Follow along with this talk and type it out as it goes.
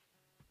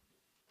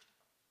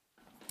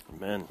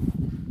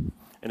Amen.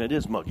 And it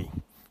is muggy.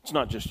 It's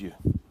not just you.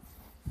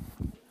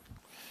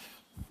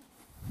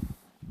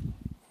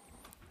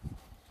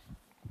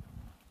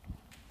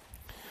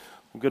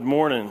 Good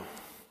morning.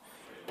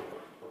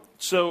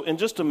 So in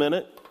just a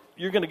minute,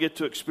 you're going to get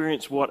to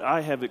experience what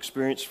I have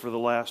experienced for the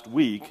last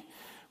week,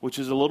 which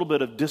is a little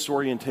bit of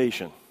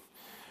disorientation.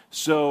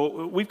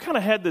 So we've kind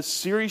of had this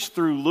series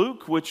through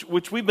Luke,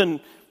 which we've been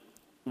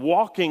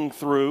walking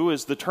through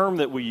is the term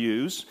that we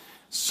use.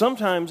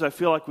 Sometimes I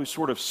feel like we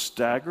sort of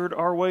staggered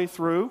our way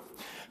through.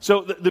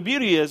 So the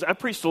beauty is I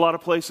preached a lot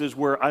of places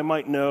where I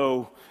might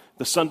know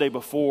the Sunday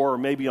before or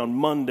maybe on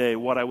Monday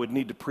what I would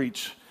need to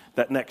preach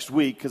that next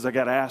week because I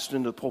got asked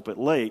into the pulpit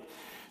late.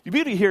 The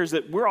beauty here is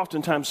that we're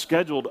oftentimes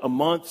scheduled a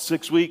month,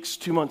 6 weeks,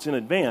 2 months in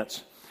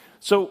advance.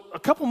 So a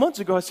couple months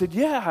ago I said,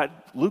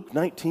 Luke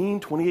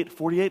 19, 28 to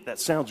 48, that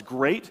sounds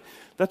great.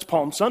 That's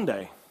Palm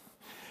Sunday.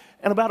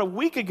 And about a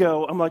week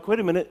ago, I'm like, wait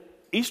a minute,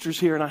 Easter's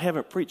here and I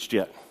haven't preached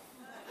yet.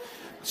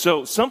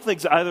 So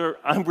something's either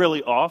I'm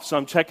really off, so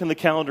I'm checking the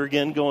calendar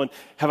again going,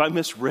 have I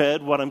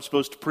misread what I'm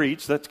supposed to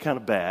preach? That's kind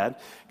of bad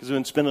because I've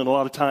been spending a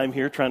lot of time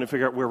here trying to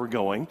figure out where we're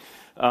going.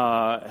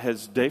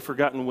 Has Dave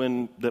forgotten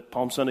when that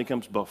Palm Sunday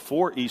comes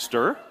before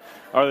Easter?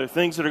 Are there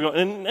things that are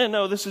going, and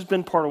no, this has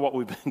been part of what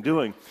we've been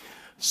doing.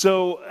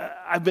 So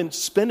I've been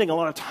spending a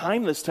lot of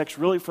time in this text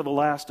really for the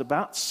last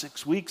about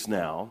 6 weeks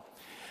now,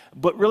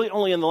 but really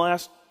only in the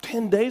last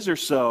 10 days or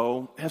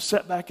so have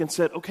sat back and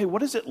said, okay,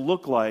 what does it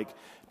look like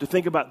to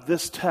think about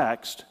this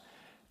text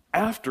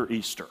after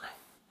Easter?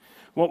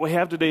 What we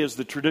have today is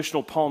the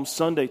traditional Palm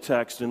Sunday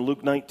text in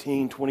Luke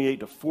 19, 28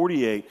 to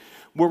 48,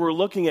 where we're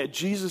looking at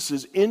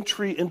Jesus'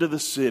 entry into the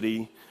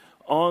city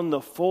on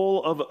the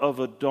foal of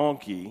a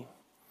donkey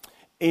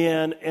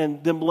and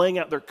them laying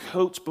out their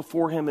coats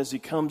before him as he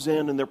comes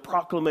in and their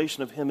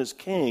proclamation of him as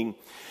king.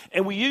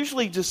 And we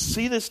usually just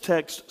see this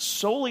text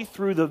solely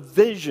through the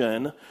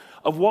vision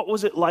of what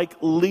was it like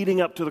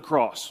leading up to the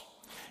cross.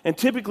 And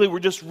typically we're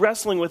just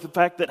wrestling with the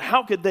fact that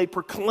how could they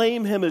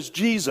proclaim him as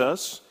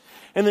Jesus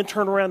and then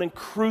turn around and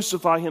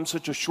crucify him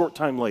such a short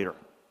time later?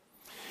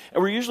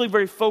 And we're usually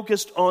very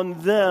focused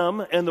on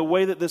them and the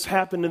way that this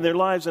happened in their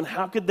lives and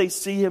how could they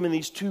see him in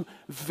these two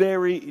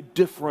very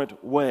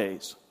different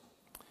ways.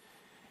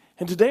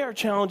 And today our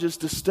challenge is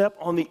to step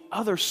on the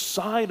other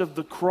side of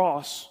the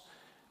cross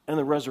and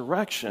the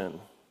resurrection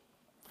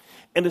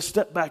and to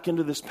step back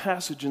into this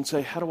passage and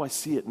say, how do I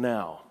see it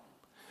now?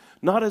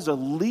 Not as a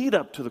lead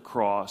up to the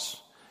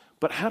cross,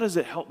 but how does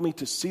it help me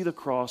to see the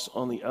cross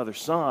on the other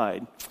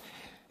side?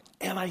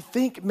 And I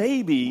think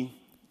maybe,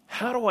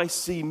 how do I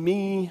see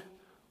me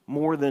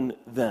more than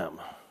them?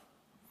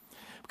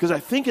 Because I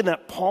think in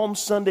that Palm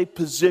Sunday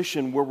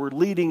position where we're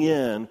leading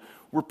in,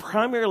 we're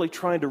primarily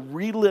trying to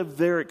relive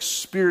their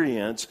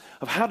experience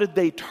of how did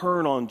they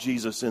turn on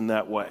Jesus in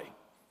that way?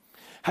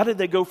 How did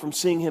they go from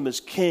seeing him as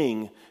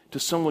king to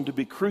someone to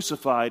be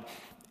crucified?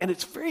 And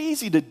it's very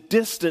easy to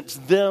distance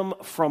them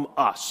from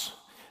us.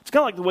 It's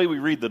kind of like the way we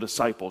read the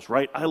disciples,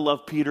 right? I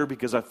love Peter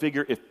because I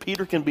figure if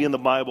Peter can be in the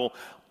Bible,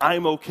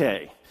 I'm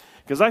okay.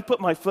 Because I put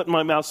my foot in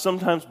my mouth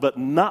sometimes, but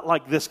not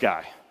like this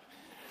guy.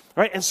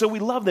 Right? And so we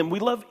love them.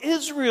 We love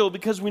Israel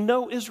because we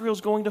know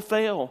Israel's going to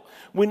fail.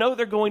 We know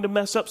they're going to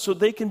mess up so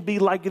they can be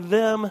like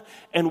them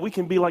and we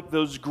can be like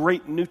those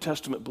great New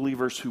Testament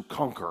believers who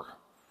conquer.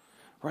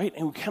 Right?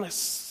 And we kind of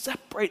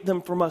separate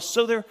them from us.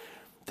 So they're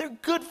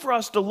good for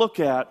us to look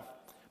at,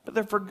 but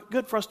they're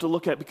good for us to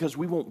look at because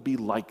we won't be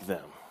like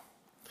them.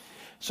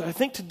 So I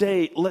think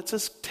today, let's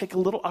just take a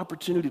little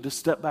opportunity to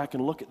step back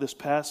and look at this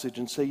passage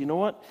and say, you know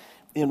what?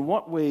 In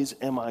what ways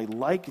am I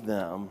like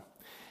them?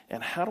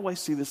 And how do I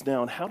see this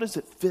now? And how does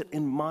it fit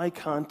in my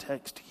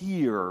context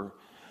here,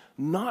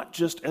 not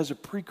just as a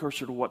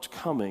precursor to what's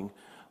coming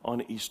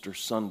on Easter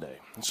Sunday?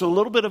 And so a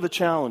little bit of a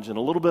challenge and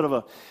a little bit of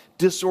a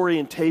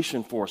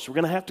disorientation for us. We're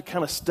going to have to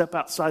kind of step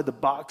outside the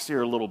box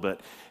here a little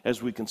bit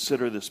as we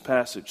consider this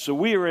passage. So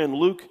we are in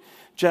Luke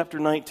chapter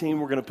 19.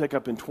 We're going to pick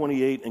up in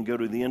 28 and go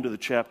to the end of the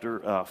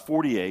chapter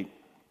 48.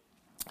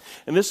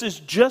 And this is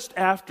just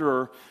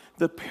after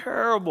the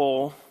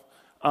parable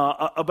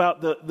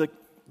about the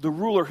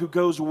ruler who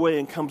goes away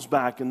and comes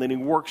back, and then he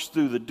works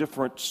through the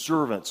different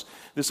servants.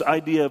 This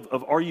idea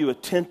of are you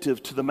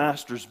attentive to the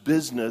master's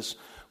business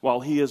while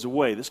he is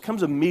away? This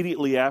comes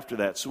immediately after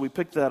that. So we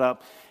pick that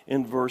up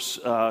in verse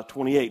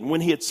 28. And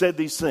when he had said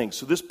these things,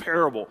 so this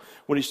parable,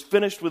 when he's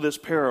finished with this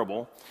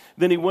parable,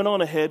 then he went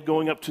on ahead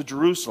going up to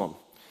Jerusalem.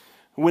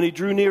 When he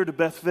drew near to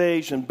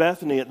Bethphage and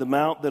Bethany at the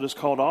mount that is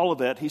called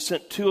Olivet, he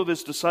sent two of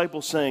his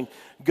disciples saying,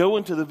 go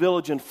into the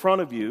village in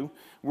front of you,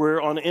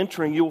 where on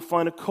entering you will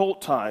find a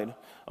colt tied,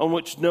 on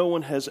which no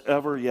one has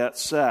ever yet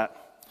sat.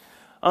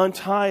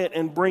 Untie it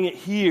and bring it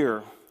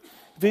here.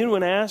 If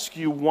anyone asks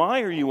you,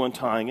 why are you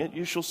untying it?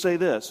 You shall say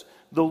this,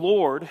 the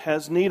Lord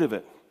has need of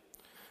it.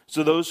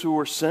 So those who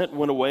were sent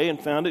went away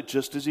and found it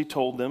just as he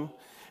told them.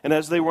 And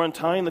as they were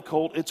untying the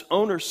colt, its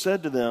owner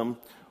said to them,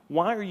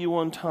 why are you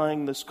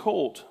untying this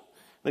colt?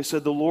 They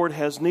said, the Lord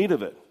has need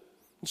of it.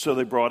 And so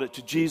they brought it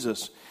to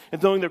Jesus. And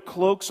throwing their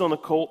cloaks on the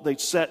colt, they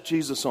set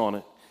Jesus on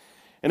it.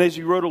 And as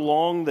he rode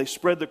along, they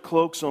spread their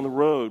cloaks on the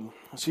road.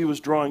 As he was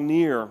drawing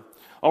near,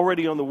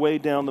 already on the way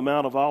down the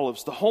Mount of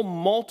Olives, the whole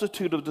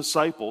multitude of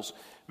disciples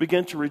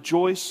began to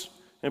rejoice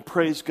and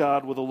praise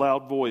God with a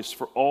loud voice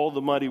for all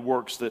the mighty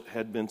works that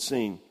had been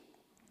seen.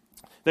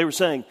 They were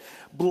saying,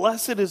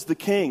 "Blessed is the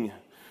King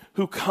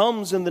who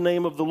comes in the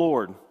name of the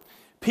Lord.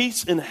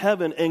 Peace in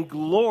heaven and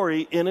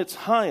glory in its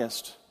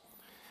highest."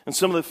 And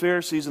some of the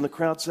Pharisees in the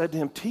crowd said to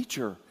him,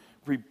 "Teacher,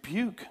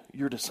 rebuke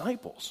your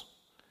disciples."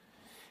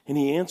 And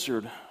he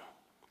answered,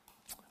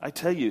 "I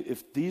tell you,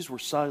 if these were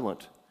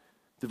silent,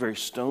 the very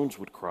stones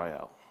would cry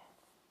out."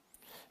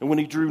 And when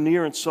he drew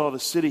near and saw the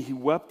city, he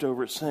wept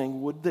over it,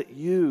 saying, "Would that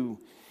you,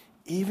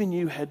 even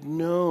you, had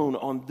known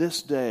on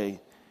this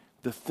day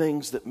the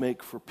things that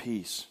make for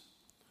peace.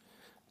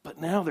 But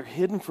now they're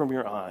hidden from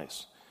your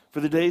eyes. For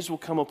the days will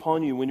come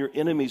upon you when your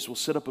enemies will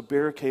set up a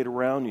barricade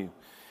around you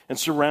and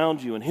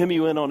surround you and hem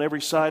you in on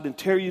every side and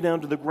tear you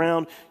down to the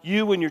ground,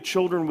 you and your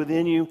children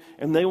within you,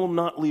 and they will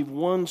not leave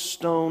one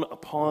stone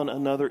upon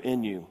another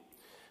in you,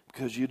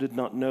 because you did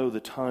not know the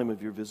time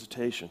of your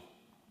visitation."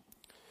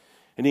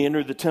 And he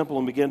entered the temple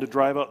and began to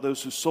drive out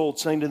those who sold,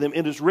 saying to them,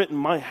 "It is written,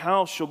 my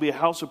house shall be a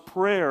house of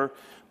prayer,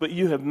 but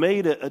you have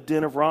made it a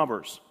den of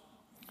robbers."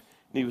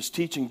 And he was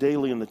teaching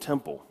daily in the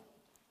temple.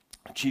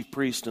 The chief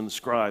priests and the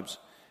scribes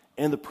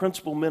and the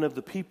principal men of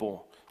the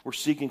people were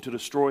seeking to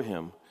destroy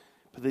him,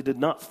 but they did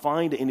not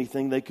find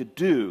anything they could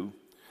do,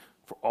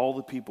 for all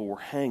the people were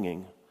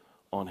hanging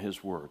on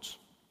his words.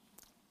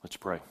 Let's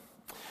pray.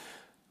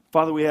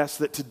 Father, we ask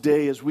that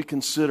today, as we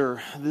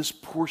consider this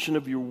portion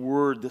of your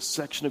word, this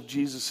section of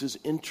Jesus'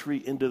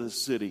 entry into the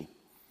city,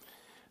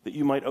 that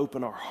you might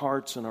open our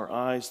hearts and our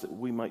eyes, that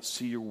we might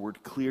see your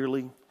word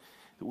clearly,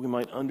 that we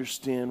might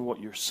understand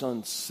what your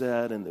Son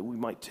said, and that we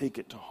might take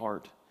it to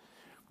heart,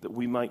 that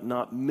we might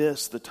not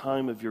miss the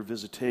time of your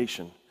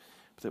visitation,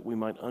 but that we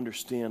might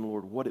understand,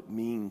 Lord, what it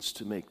means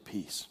to make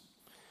peace.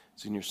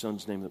 It's in your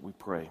Son's name that we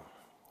pray.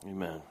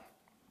 Amen.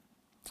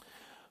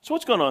 So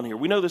what's going on here?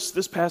 We know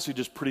this passage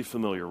is pretty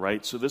familiar,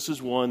 right? So this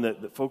is one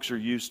that folks are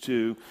used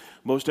to.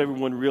 Most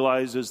everyone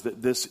realizes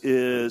that this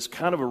is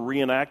kind of a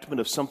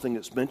reenactment of something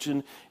that's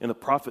mentioned in the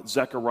prophet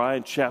Zechariah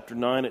in chapter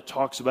 9. It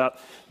talks about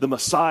the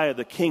Messiah,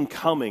 the King,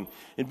 coming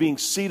and being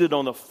seated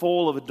on the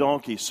foal of a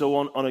donkey. So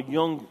on a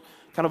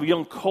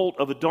young colt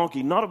of a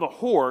donkey, not of a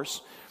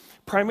horse,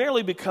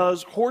 primarily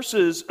because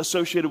horses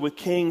associated with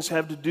kings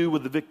have to do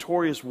with the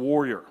victorious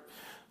warrior.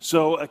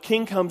 So a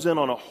king comes in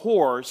on a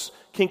horse,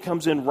 king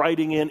comes in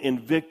riding in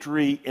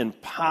victory, in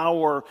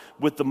power,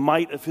 with the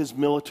might of his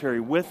military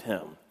with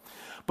him.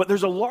 But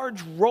there's a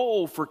large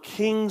role for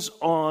kings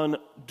on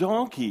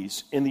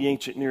donkeys in the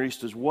ancient Near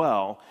East as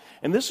well.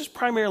 And this is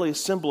primarily a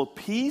symbol of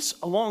peace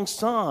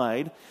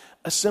alongside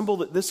a symbol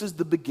that this is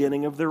the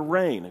beginning of their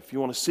reign. If you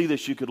want to see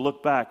this, you could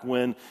look back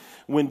when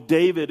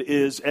David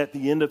is at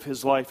the end of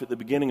his life at the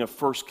beginning of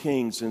 1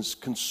 Kings and is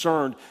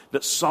concerned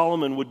that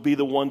Solomon would be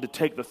the one to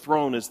take the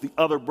throne as the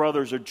other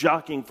brothers are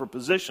jockeying for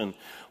position.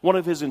 One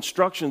of his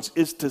instructions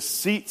is to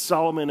seat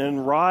Solomon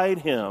and ride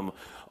him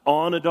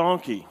on a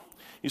donkey.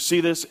 You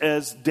see this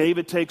as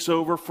David takes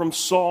over from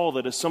Saul,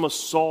 that as some of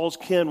Saul's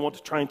kin want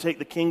to try and take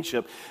the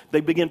kingship, they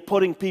begin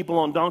putting people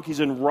on donkeys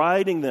and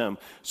riding them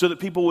so that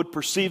people would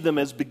perceive them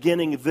as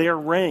beginning their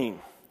reign.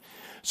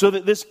 So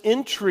that this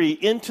entry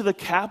into the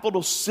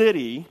capital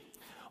city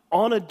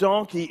on a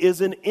donkey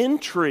is an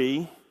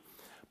entry,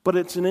 but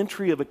it's an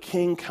entry of a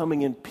king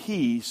coming in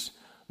peace,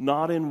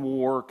 not in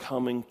war,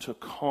 coming to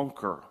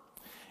conquer.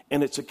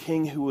 And it's a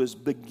king who is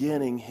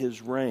beginning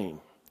his reign.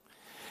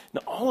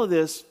 Now, all of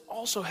this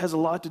also has a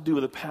lot to do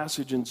with a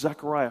passage in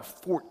Zechariah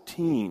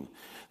 14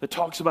 that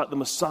talks about the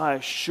Messiah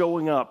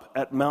showing up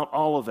at Mount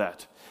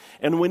Olivet.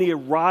 And when he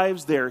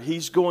arrives there,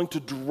 he's going to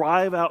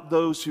drive out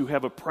those who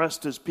have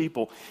oppressed his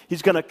people.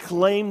 He's going to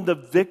claim the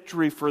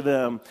victory for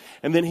them,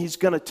 and then he's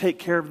going to take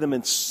care of them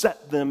and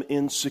set them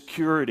in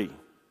security.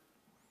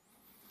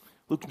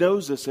 Luke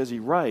knows this as he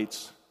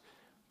writes,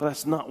 but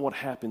that's not what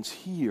happens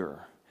here.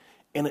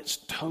 And it's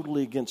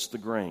totally against the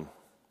grain.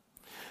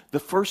 The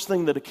first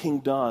thing that a king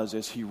does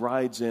as he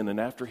rides in and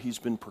after he's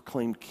been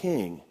proclaimed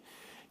king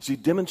is he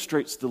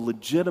demonstrates the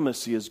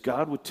legitimacy as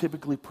God would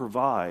typically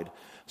provide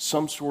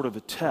some sort of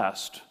a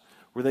test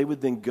where they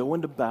would then go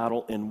into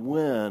battle and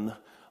win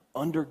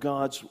under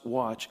God's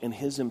watch and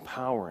his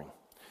empowering.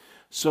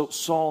 So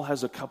Saul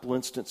has a couple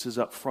instances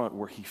up front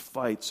where he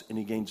fights and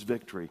he gains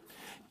victory.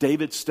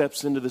 David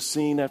steps into the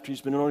scene after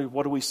he's been anointed.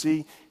 What do we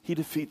see? He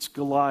defeats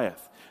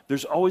Goliath.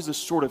 There's always this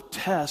sort of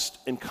test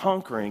and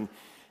conquering.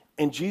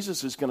 And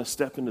Jesus is going to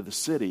step into the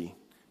city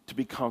to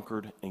be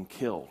conquered and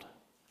killed.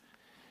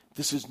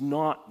 This is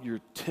not your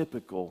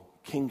typical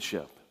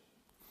kingship.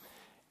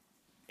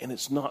 And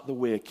it's not the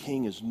way a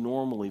king is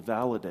normally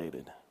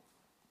validated.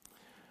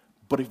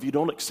 But if you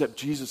don't accept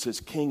Jesus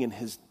as king in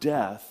his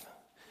death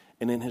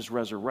and in his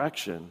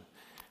resurrection,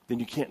 then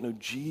you can't know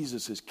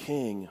Jesus as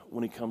king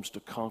when he comes to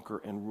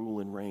conquer and rule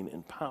and reign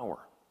in power.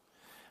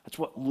 That's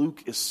what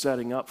Luke is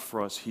setting up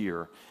for us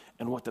here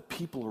and what the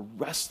people are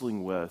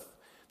wrestling with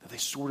that they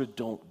sort of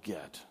don't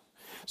get.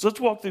 So let's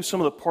walk through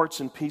some of the parts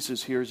and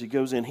pieces here as he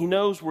goes in. He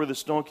knows where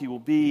this donkey will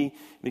be,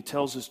 and he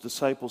tells his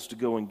disciples to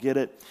go and get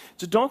it.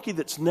 It's a donkey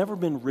that's never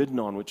been ridden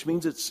on, which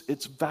means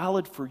it's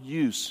valid for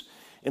use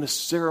in a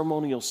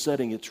ceremonial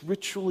setting. It's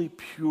ritually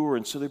pure,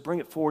 and so they bring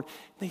it forward.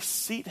 They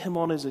seat him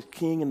on as a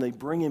king, and they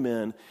bring him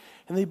in,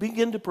 and they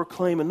begin to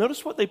proclaim. And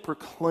notice what they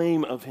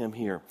proclaim of him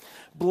here.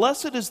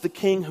 Blessed is the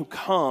king who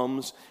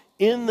comes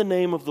in the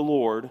name of the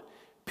Lord,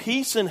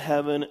 peace in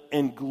heaven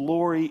and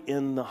glory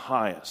in the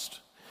highest.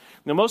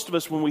 Now, most of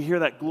us, when we hear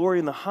that glory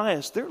in the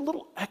highest, there are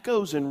little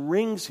echoes and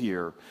rings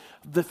here,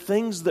 the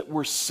things that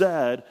were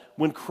said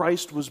when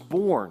Christ was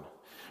born,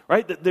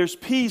 right? That there's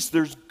peace,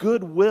 there's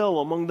goodwill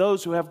among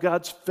those who have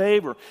God's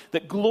favor,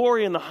 that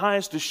glory in the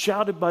highest is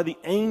shouted by the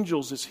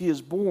angels as he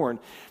is born.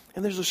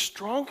 And there's a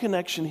strong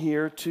connection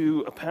here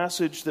to a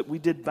passage that we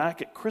did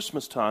back at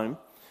Christmas time,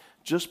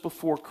 just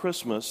before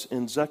Christmas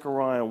in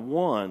Zechariah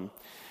 1.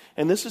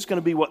 And this is going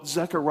to be what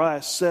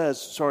Zechariah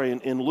says,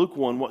 in Luke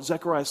 1, what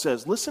Zechariah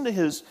says. Listen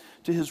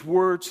to his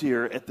words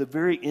here at the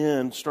very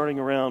end, starting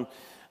around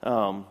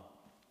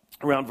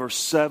verse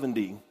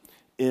 70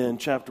 in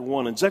chapter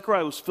 1. And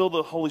Zechariah was filled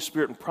with the Holy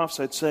Spirit and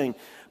prophesied, saying,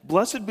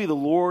 Blessed be the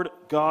Lord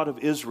God of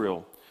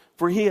Israel,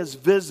 for he has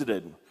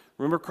visited.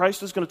 Remember,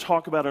 Christ is going to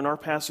talk about in our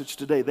passage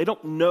today. They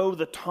don't know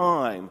the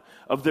time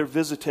of their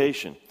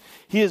visitation.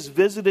 He has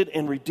visited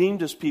and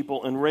redeemed his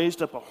people and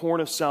raised up a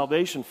horn of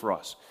salvation for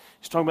us.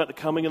 He's talking about the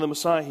coming of the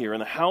Messiah here, in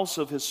the house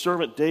of his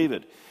servant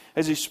David,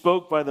 as he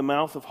spoke by the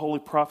mouth of holy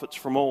prophets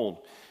from old,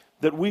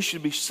 that we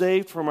should be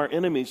saved from our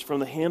enemies, from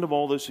the hand of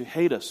all those who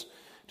hate us,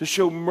 to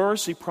show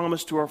mercy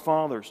promised to our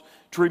fathers,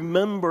 to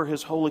remember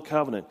his holy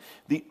covenant,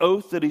 the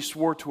oath that he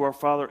swore to our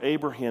father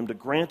Abraham, to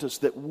grant us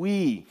that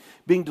we,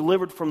 being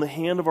delivered from the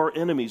hand of our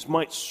enemies,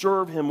 might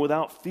serve him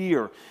without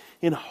fear,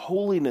 in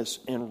holiness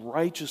and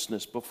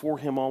righteousness before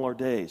him all our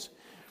days.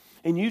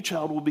 And you,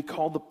 child, will be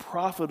called the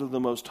prophet of the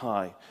Most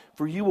High,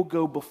 for you will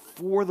go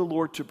before the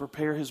Lord to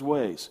prepare his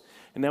ways.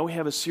 And now we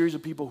have a series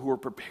of people who are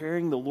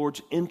preparing the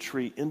Lord's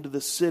entry into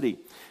the city,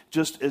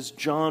 just as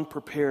John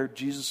prepared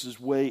Jesus'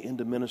 way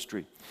into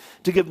ministry,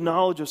 to give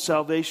knowledge of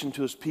salvation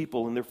to his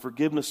people and their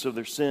forgiveness of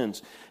their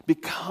sins,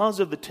 because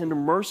of the tender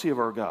mercy of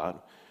our God,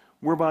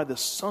 whereby the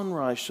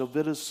sunrise shall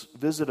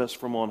visit us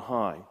from on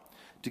high,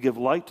 to give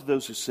light to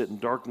those who sit in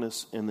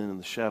darkness and then in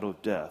the shadow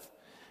of death,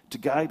 to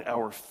guide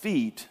our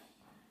feet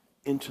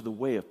into the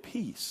way of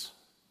peace.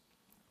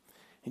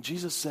 And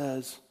Jesus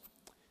says,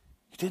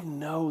 you didn't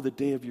know the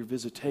day of your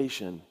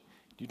visitation.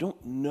 You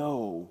don't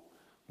know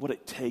what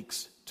it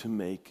takes to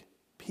make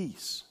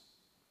peace.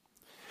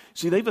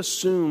 See, they've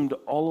assumed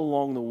all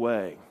along the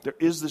way, there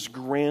is this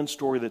grand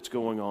story that's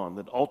going on,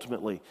 that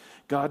ultimately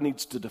God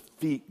needs to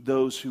defeat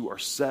those who are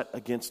set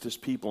against his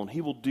people. And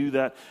he will do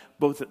that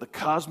both at the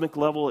cosmic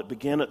level, it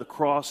began at the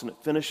cross and it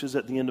finishes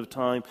at the end of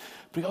time.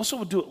 But he also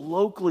will do it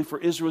locally for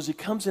Israel as he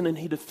comes in and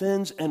he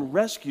defends and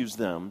rescues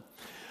them.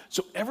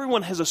 So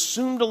everyone has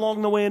assumed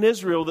along the way in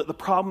Israel that the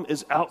problem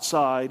is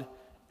outside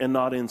and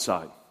not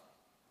inside.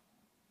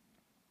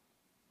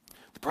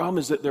 The problem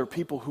is that there are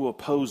people who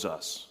oppose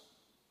us.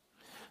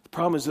 The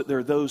problem is that there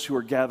are those who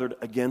are gathered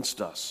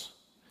against us.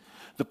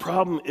 The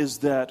problem is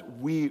that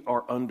we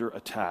are under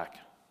attack.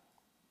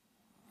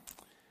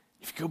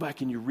 If you go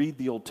back and you read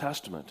the Old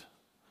Testament,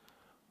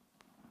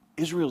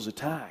 Israel's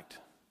attacked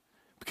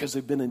because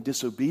they've been in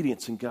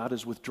disobedience and God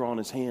has withdrawn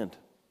his hand.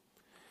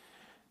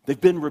 They've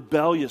been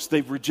rebellious,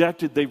 they've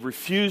rejected, they've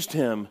refused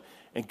him,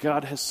 and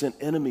God has sent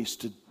enemies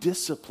to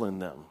discipline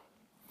them.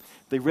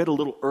 They read a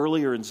little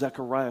earlier in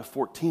Zechariah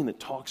 14 that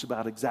talks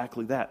about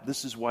exactly that.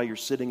 This is why you're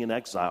sitting in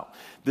exile.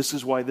 This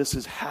is why this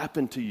has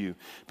happened to you,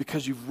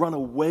 because you've run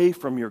away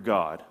from your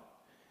God.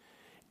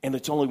 And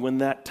it's only when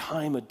that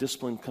time of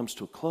discipline comes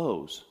to a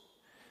close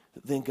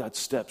that then God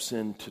steps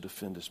in to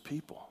defend his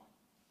people.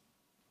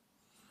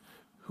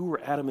 Who were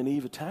Adam and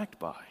Eve attacked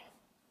by?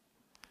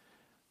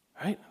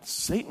 Right?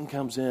 Satan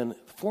comes in the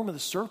form of the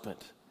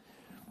serpent,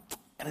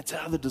 and it's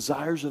out of the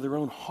desires of their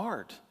own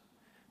heart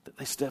that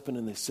they step in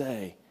and they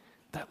say,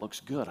 that looks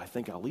good, I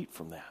think I'll eat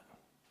from that.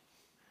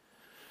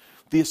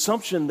 The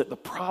assumption that the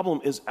problem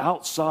is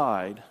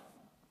outside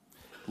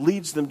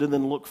leads them to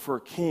then look for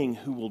a king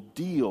who will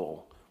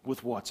deal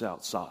with what's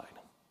outside.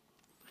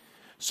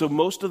 So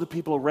most of the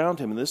people around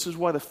him, and this is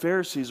why the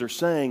Pharisees are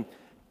saying,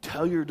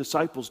 tell your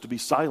disciples to be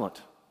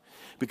silent.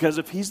 Because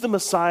if he's the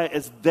Messiah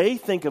as they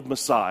think of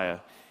Messiah,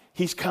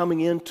 he's coming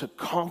in to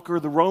conquer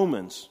the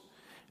Romans.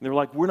 And they're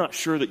like, we're not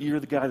sure that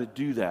you're the guy to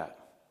do that.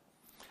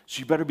 So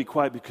you better be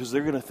quiet, because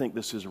they're going to think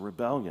this is a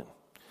rebellion.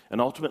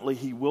 And ultimately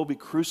he will be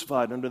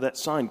crucified under that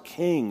sign,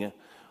 King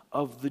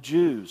of the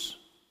Jews.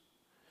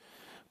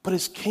 But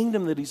his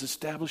kingdom that he's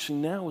establishing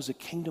now is a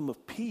kingdom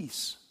of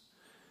peace.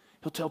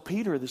 He'll tell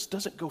Peter, this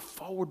doesn't go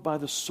forward by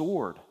the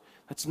sword.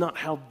 That's not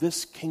how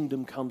this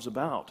kingdom comes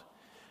about.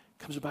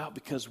 It comes about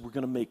because we're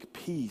going to make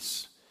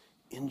peace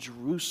in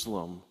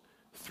Jerusalem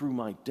through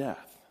my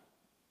death.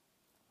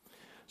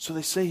 So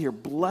they say here,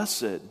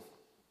 blessed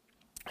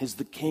is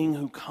the king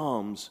who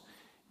comes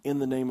in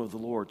the name of the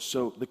Lord.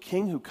 So the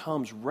king who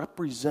comes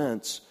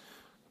represents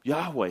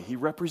Yahweh. He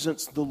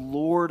represents the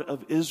Lord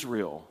of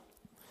Israel.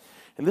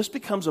 And this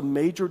becomes a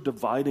major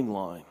dividing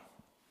line.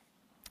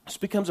 This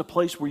becomes a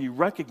place where you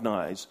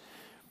recognize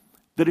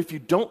that if you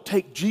don't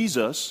take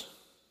Jesus,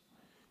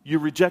 you're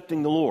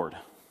rejecting the Lord.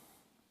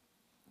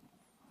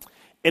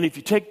 And if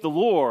you take the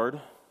Lord,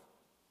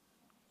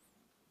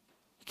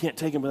 you can't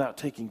take him without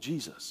taking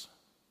Jesus.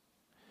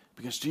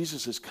 Because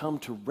Jesus has come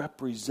to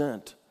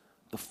represent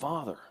the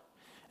Father.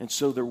 And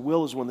so their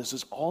will is one. This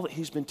is all that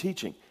he's been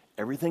teaching.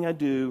 Everything I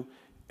do,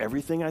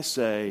 everything I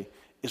say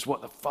is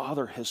what the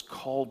Father has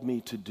called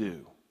me to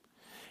do.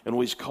 And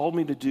what he's called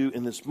me to do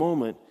in this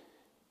moment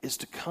is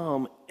to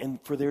come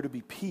and for there to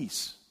be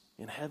peace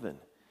in heaven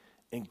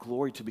and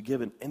glory to be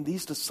given. And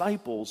these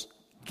disciples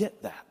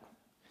get that.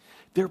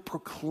 They're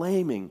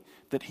proclaiming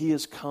that he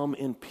has come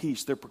in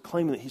peace. They're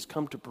proclaiming that he's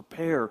come to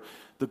prepare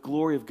the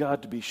glory of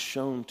God to be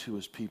shown to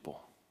his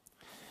people.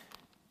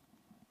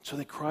 So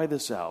they cry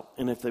this out.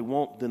 And if they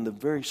won't, then the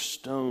very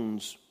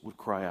stones would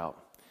cry out.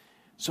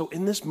 So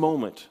in this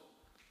moment,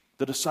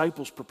 the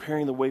disciples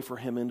preparing the way for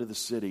him into the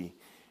city,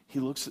 he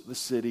looks at the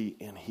city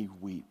and he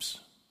weeps.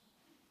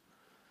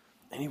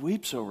 And he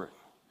weeps over it.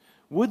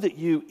 Would that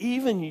you,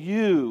 even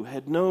you,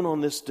 had known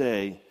on this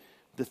day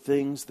the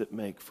things that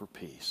make for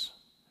peace.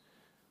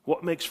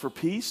 What makes for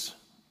peace?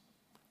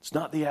 It's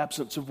not the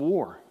absence of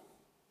war.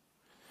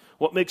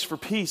 What makes for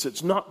peace?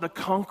 It's not the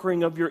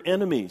conquering of your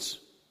enemies.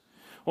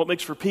 What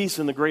makes for peace,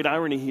 and the great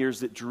irony here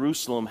is that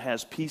Jerusalem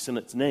has peace in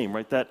its name,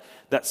 right?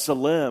 That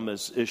Salem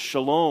is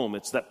shalom.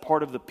 It's that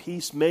part of the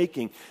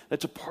peacemaking.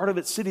 That's a part of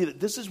its city. That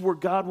this is where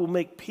God will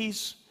make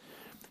peace.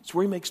 It's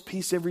where he makes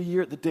peace every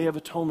year at the Day of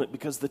Atonement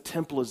because the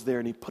temple is there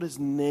and he put his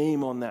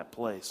name on that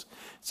place.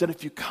 He said,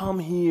 if you come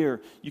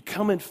here, you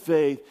come in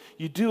faith,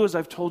 you do as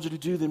I've told you to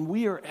do, then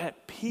we are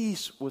at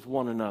peace with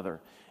one another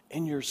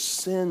and your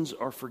sins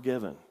are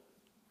forgiven.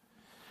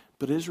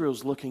 But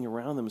Israel's looking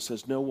around them and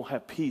says, no, we'll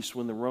have peace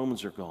when the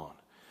Romans are gone.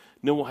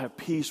 No, we'll have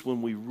peace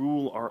when we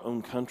rule our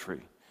own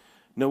country.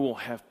 No, we'll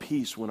have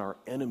peace when our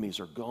enemies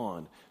are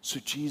gone. So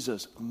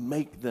Jesus,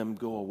 make them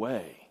go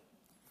away.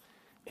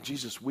 And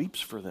Jesus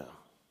weeps for them.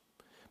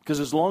 Because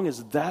as long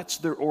as that's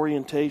their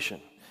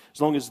orientation,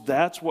 as long as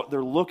that's what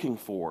they're looking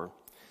for,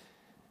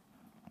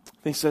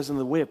 he says, and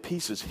the way of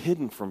peace is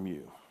hidden from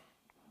you.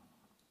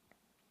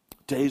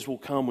 Days will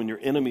come when your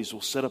enemies will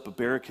set up a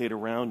barricade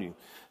around you,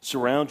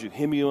 surround you,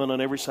 hem you in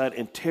on every side,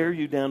 and tear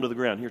you down to the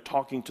ground. Here,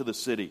 talking to the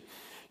city.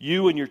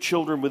 You and your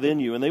children within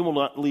you, and they will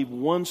not leave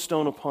one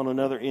stone upon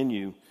another in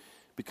you,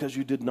 because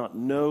you did not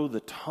know the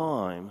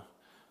time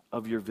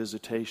of your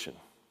visitation.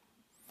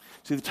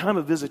 See, the time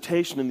of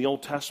visitation in the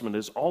Old Testament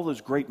is all those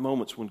great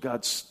moments when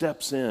God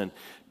steps in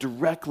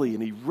directly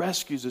and he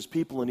rescues his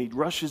people and he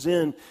rushes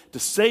in to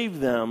save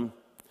them.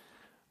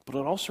 But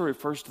it also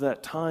refers to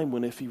that time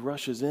when if he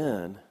rushes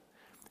in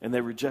and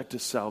they reject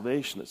his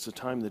salvation, it's the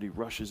time that he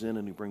rushes in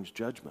and he brings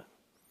judgment.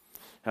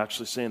 I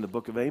actually say in the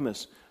book of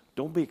Amos,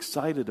 don't be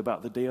excited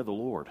about the day of the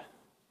Lord.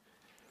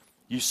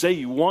 You say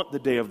you want the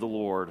day of the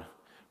Lord,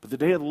 but the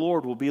day of the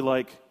Lord will be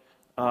like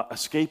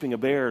escaping a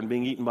bear and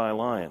being eaten by a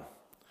lion.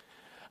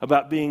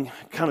 About being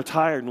kind of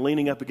tired and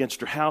leaning up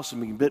against your house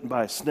and being bitten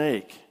by a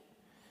snake.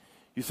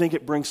 You think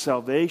it brings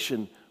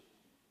salvation,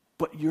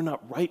 but you're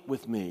not right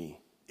with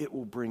me. It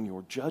will bring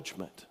your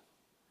judgment.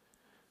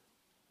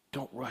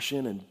 Don't rush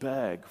in and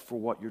beg for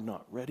what you're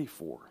not ready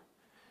for.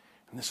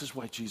 And this is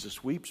why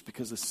Jesus weeps,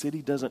 because the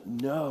city doesn't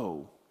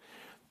know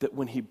that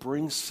when he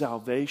brings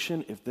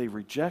salvation, if they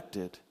reject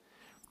it,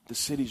 the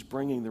city's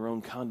bringing their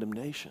own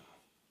condemnation.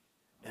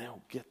 And they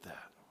don't get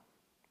that.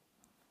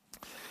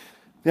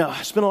 Now,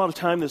 I spent a lot of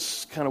time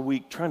this kind of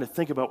week trying to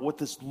think about what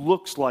this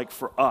looks like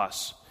for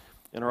us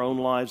in our own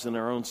lives, in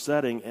our own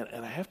setting,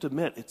 and I have to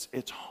admit,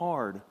 it's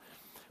hard.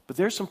 But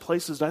there's some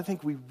places I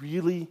think we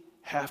really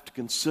have to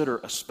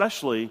consider,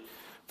 especially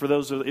for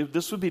those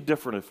this would be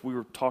different if we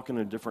were talking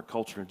in a different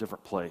culture, in a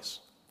different place.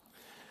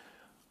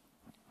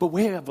 But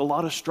we have a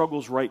lot of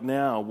struggles right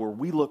now where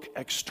we look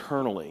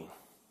externally,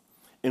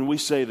 and we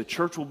say the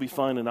church will be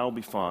fine and I'll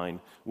be fine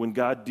when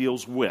God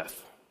deals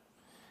with,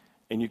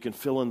 and you can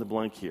fill in the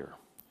blank here.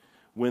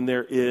 When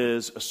there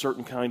is a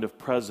certain kind of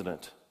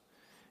president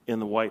in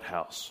the White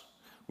House,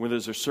 when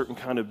there's a certain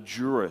kind of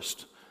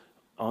jurist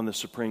on the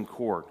Supreme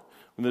Court,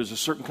 when there's a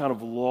certain kind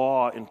of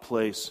law in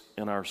place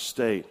in our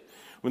state,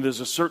 when there's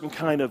a certain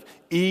kind of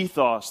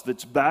ethos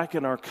that's back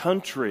in our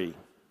country,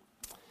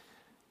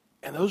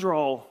 and those are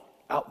all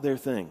out there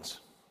things.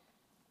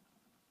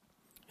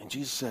 And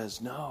Jesus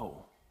says,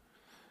 no,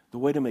 the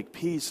way to make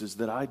peace is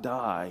that I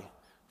die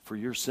for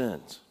your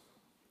sins.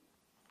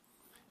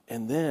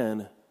 And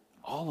then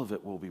all of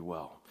it will be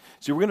well.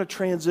 See, we're going to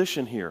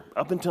transition here.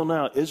 Up until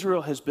now,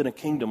 Israel has been a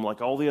kingdom like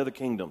all the other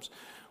kingdoms,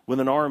 with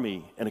an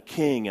army and a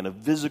king and a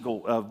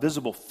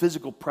visible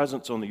physical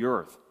presence on the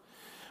earth.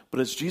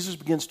 But as Jesus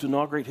begins to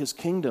inaugurate his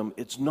kingdom,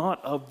 it's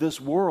not of this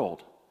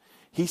world.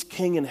 He's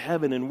king in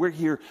heaven, and we're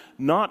here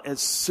not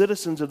as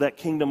citizens of that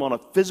kingdom on a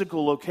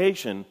physical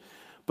location,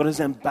 but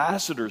as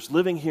ambassadors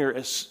living here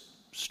as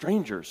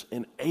strangers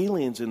and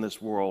aliens in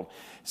this world,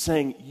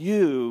 saying,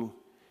 you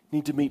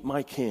need to meet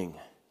my king.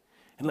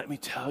 And let me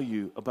tell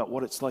you about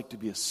what it's like to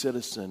be a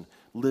citizen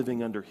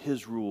living under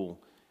his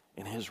rule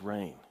and his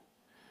reign.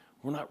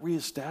 We're not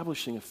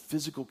reestablishing a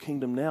physical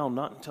kingdom now,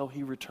 not until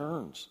he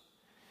returns.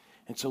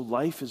 And so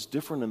life is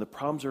different and the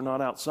problems are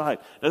not outside.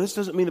 Now, this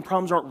doesn't mean the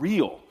problems aren't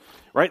real,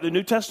 right? The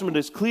New Testament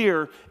is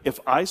clear. If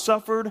I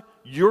suffered,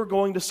 you're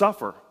going to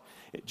suffer.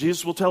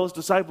 Jesus will tell his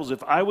disciples,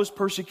 if I was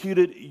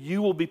persecuted,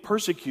 you will be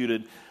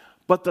persecuted.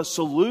 But the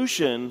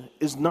solution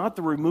is not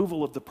the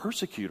removal of the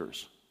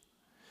persecutors.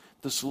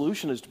 The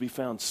solution is to be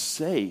found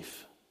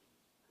safe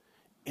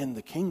in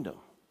the kingdom.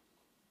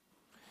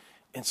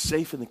 And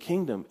safe in the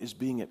kingdom is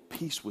being at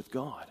peace with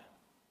God.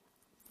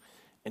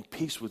 And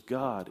peace with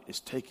God is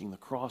taking the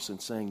cross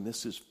and saying,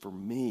 this is for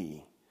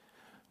me,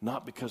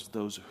 not because of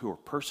those who are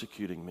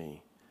persecuting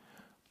me,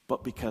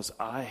 but because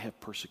I have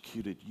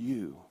persecuted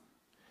you,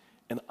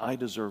 and I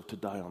deserve to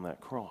die on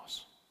that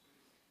cross.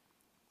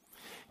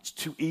 It's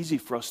too easy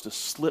for us to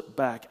slip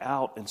back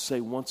out and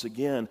say, once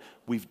again,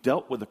 we've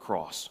dealt with the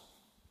cross,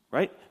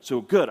 right?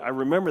 So good, I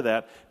remember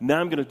that.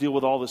 Now I'm going to deal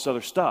with all this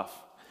other stuff.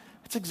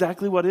 That's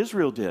exactly what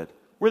Israel did.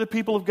 We're the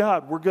people of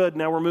God. We're good.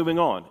 Now we're moving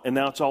on. And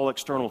now it's all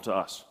external to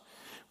us.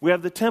 We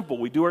have the temple.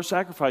 We do our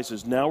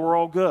sacrifices. Now we're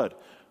all good.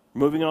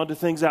 Moving on to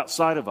things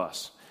outside of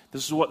us.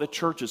 This is what the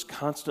church is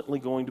constantly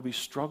going to be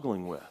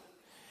struggling with.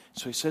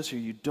 So he says here,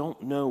 you don't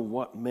know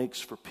what makes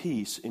for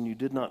peace, and you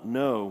did not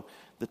know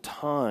the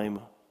time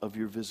of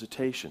your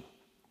visitation.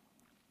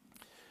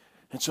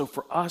 And so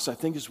for us, I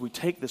think as we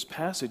take this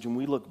passage and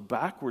we look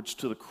backwards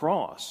to the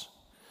cross,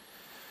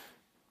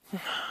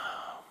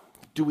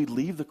 do we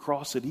leave the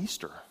cross at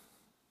Easter?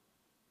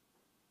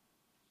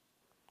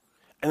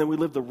 And then we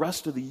live the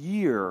rest of the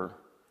year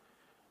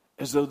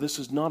as though this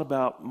is not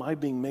about my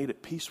being made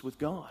at peace with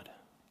God.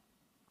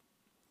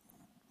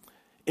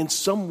 In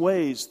some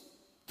ways,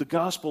 the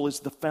gospel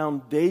is the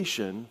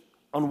foundation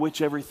on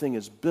which everything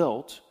is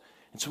built.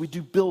 And so we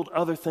do build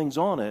other things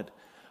on it.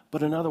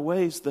 But in other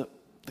ways, the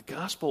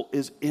gospel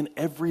is in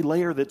every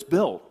layer that's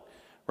built,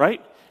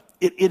 right?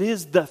 It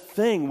is the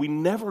thing. We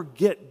never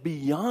get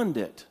beyond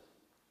it.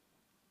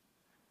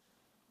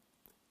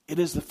 It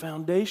is the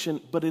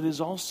foundation, but it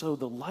is also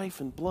the life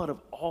and blood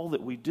of all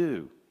that we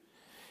do.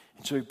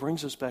 And so he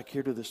brings us back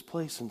here to this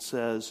place and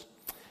says,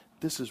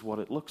 this is what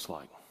it looks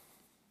like.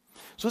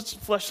 So let's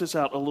flesh this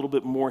out a little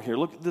bit more here.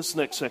 Look at this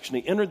next section.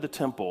 He entered the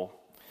temple,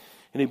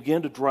 and he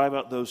began to drive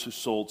out those who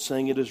sold,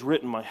 saying, it is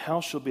written, my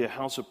house shall be a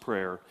house of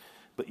prayer,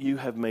 but you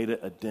have made it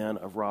a den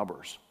of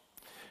robbers.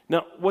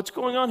 Now, what's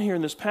going on here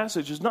in this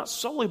passage is not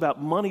solely about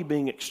money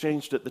being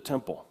exchanged at the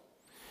temple.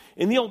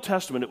 In the Old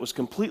Testament, it was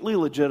completely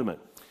legitimate.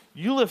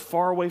 You live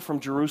far away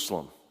from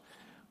Jerusalem.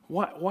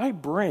 Why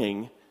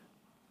bring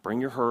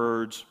your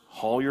herds,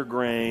 haul your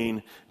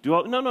grain,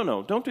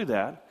 No, don't do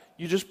that.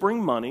 You just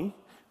bring money.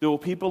 There will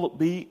people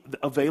be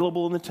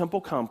available in the temple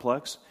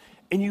complex,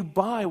 and you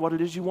buy what it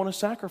is you want to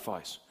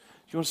sacrifice.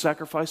 If you want to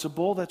sacrifice a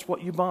bull, that's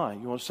what you buy.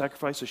 You want to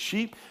sacrifice a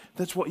sheep,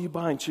 that's what you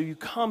buy. And so you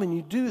come and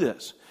you do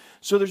this.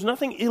 So there's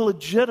nothing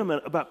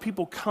illegitimate about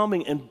people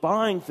coming and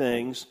buying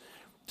things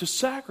to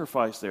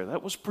sacrifice there.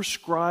 That was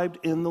prescribed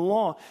in the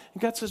law.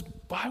 And God says,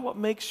 buy what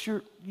makes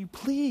you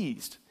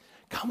pleased.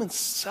 Come and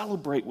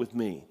celebrate with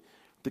me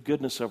the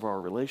goodness of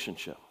our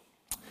relationship.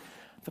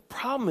 The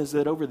problem is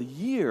that over the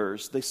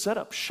years, they set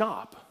up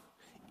shop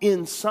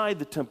inside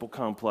the temple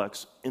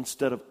complex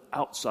instead of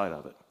outside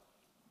of it.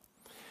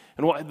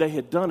 And what they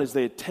had done is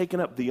they had taken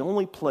up the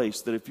only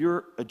place that if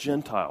you're a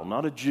Gentile,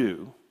 not a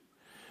Jew,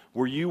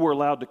 where you were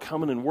allowed to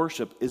come in and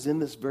worship is in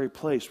this very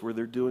place where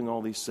they're doing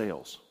all these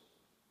sales.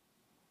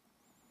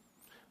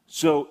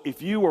 So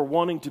if you are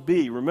wanting to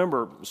be,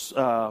 remember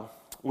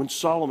when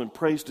Solomon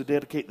prays to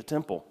dedicate the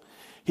temple,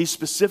 he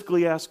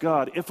specifically asked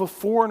God, if a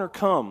foreigner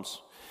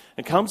comes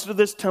to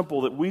this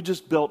temple that we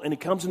just built and he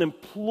comes and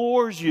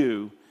implores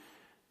you,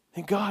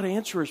 then God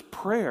answer his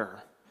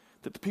prayer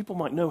that the people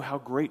might know how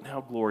great and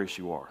how glorious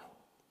you are.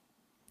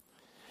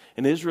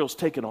 And Israel's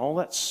taken all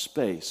that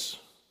space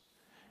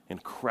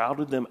and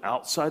crowded them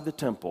outside the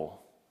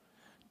temple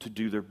to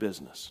do their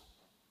business.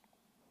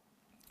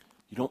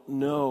 You don't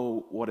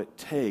know what it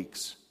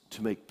takes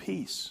to make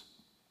peace.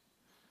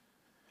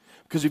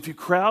 Because if you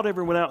crowd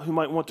everyone out who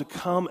might want to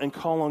come and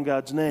call on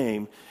God's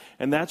name,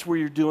 and that's where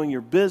you're doing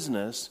your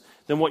business,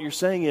 then what you're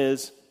saying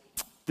is,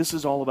 this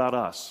is all about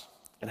us.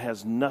 It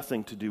has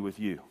nothing to do with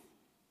you.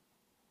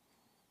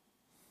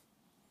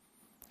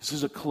 This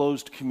is a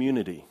closed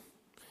community,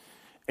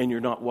 and you're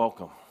not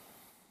welcome.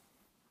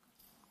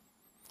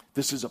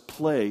 This is a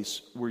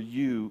place where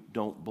you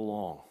don't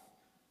belong.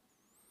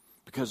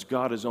 Because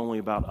God is only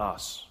about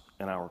us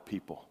and our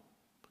people.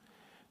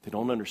 They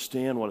don't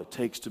understand what it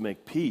takes to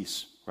make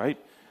peace, right?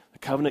 The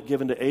covenant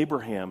given to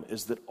Abraham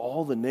is that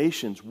all the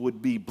nations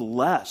would be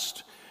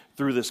blessed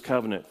through this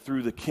covenant,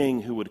 through the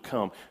king who would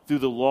come, through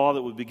the law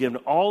that would be given.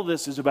 All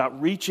this is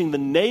about reaching the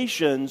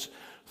nations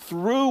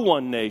through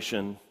one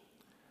nation,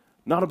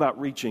 not about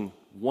reaching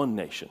one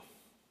nation.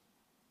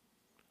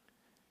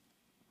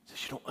 He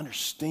says, you don't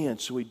understand.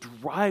 So he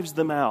drives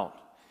them out.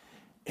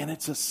 And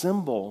it's a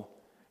symbol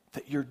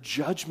that your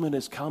judgment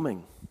is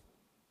coming.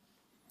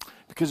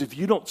 Because if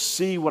you don't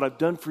see what I've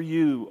done for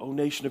you, O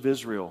nation of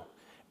Israel,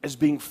 as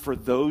being for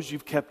those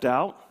you've kept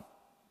out,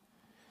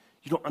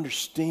 you don't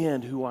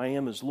understand who I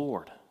am as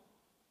Lord.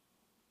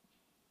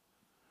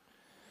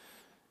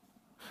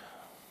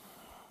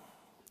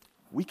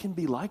 We can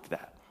be like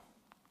that.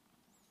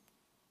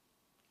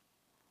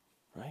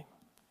 Right?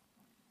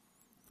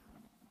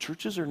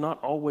 Churches are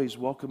not always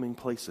welcoming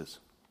places.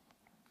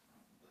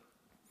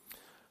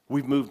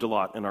 We've moved a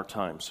lot in our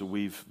time, so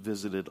we've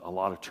visited a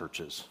lot of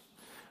churches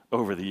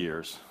over the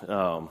years.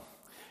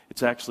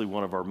 It's actually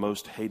one of our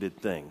most hated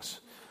things.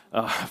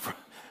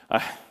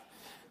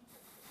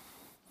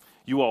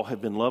 You all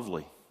have been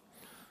lovely,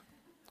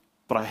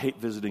 but I hate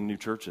visiting new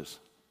churches.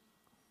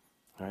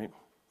 Right?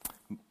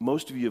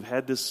 Most of you have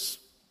had this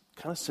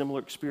kind of similar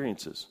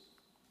experiences.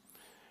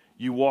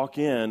 You walk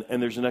in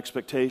and there's an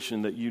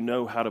expectation that you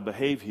know how to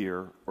behave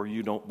here or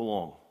you don't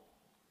belong.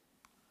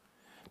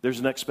 There's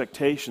an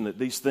expectation that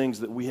these things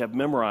that we have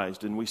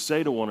memorized and we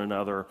say to one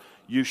another,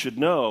 you should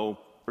know,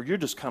 or you're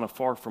just kind of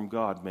far from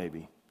God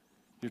maybe.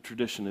 Your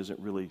tradition isn't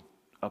really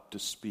up to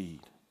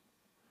speed.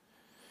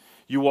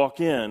 You walk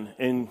in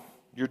and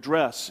your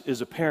dress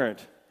is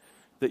apparent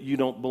that you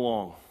don't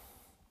belong.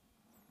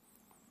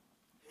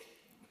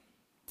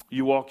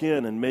 You walk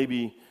in and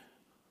maybe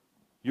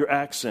your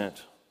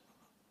accent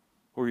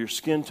or your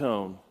skin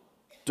tone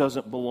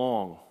doesn't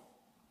belong.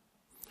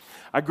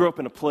 I grew up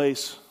in a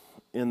place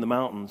in the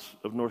mountains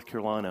of North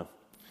Carolina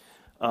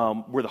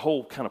where the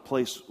whole kind of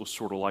place was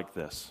sort of like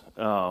this.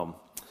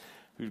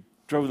 We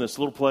drove in this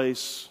little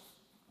place,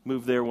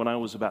 moved there when I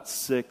was about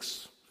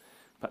 6,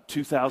 about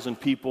 2,000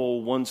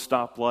 people, one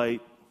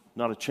stoplight,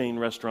 not a chain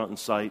restaurant in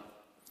sight.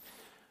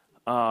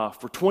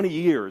 For 20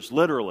 years,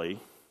 literally,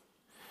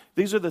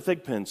 these are the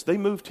Thigpens. They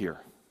moved here.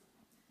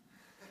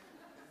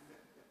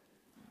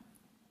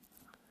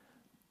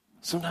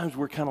 Sometimes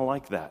we're kind of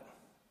like that.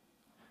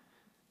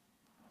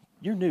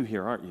 You're new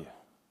here, aren't you?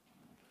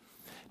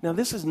 Now,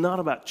 this is not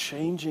about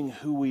changing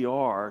who we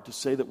are to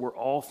say that we're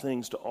all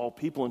things to all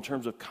people in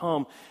terms of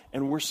come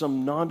and we're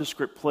some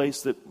nondescript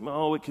place that,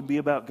 it can be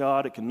about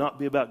God, it cannot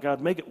be about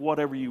God. Make it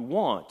whatever you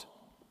want.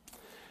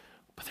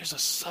 But there's a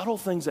subtle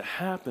things that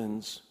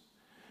happens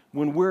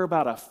when we're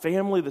about a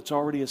family that's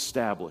already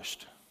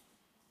established.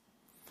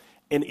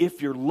 And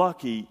if you're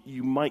lucky,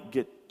 you might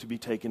get to be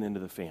taken into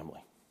the family.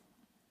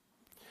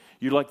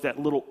 You're like that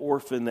little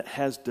orphan that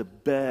has to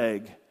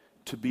beg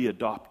to be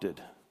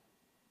adopted.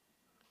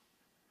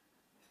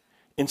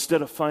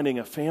 Instead of finding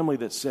a family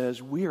that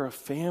says, we are a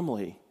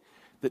family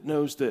that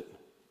knows that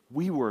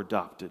we were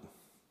adopted.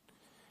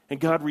 And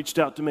God reached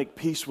out to make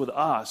peace with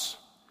us.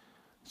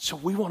 So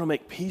we want to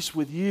make peace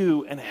with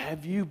you and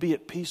have you be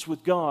at peace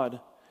with God.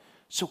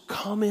 So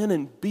come in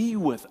and be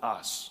with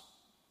us.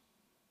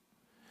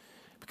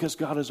 Because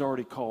God has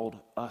already called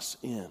us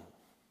in.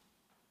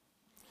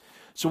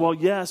 So while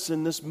yes,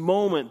 in this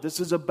moment,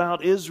 this is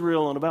about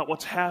Israel and about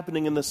what's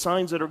happening and the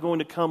signs that are going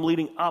to come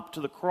leading up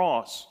to the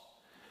cross.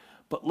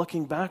 But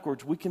looking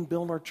backwards, we can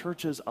build our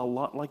churches a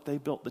lot like they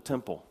built the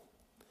temple.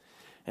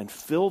 And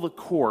fill the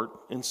court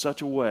in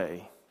such a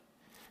way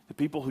that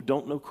people who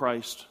don't know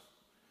Christ,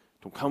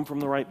 don't come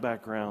from the right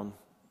background,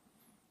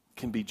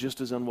 can be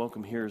just as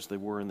unwelcome here as they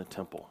were in the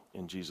temple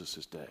in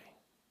Jesus' day.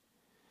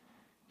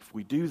 If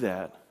we do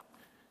that,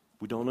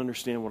 we don't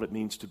understand what it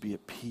means to be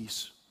at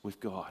peace with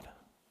God.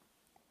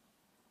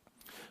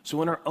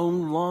 So in our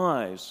own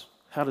lives,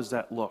 how does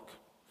that look?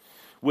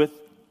 With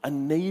a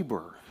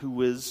neighbor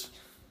who is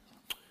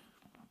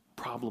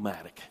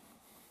problematic.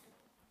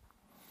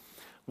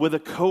 With a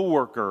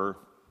coworker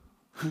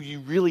who you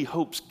really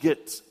hope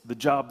gets the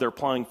job they're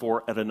applying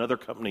for at another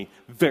company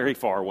very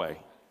far away.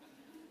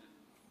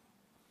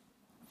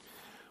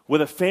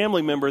 With a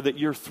family member that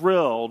you're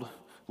thrilled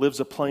lives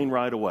a plane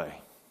ride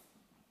away.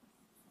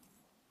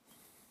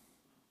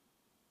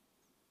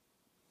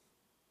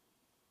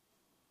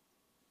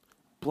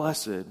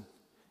 Blessed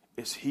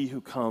is he who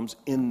comes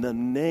in the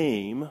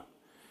name,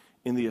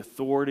 in the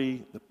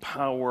authority, the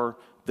power,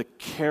 the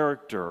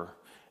character,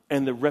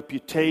 and the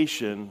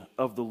reputation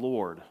of the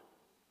Lord,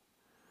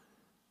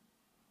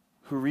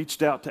 who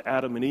reached out to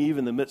Adam and Eve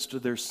in the midst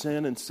of their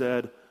sin and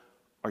said,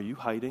 are you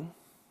hiding?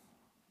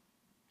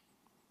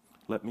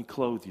 Let me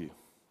clothe you.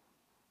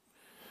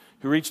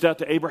 Who reached out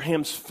to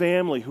Abraham's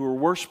family, who were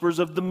worshipers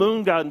of the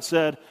moon god, and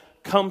said,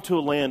 come to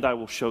a land I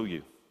will show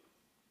you.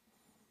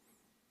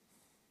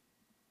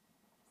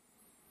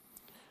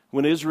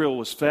 When Israel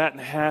was fat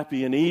and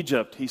happy in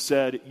Egypt, he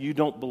said, you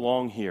don't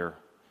belong here.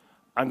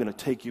 I'm going to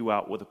take you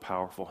out with a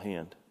powerful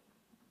hand.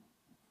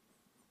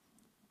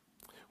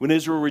 When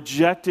Israel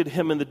rejected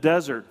him in the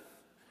desert,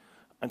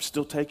 I'm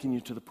still taking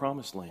you to the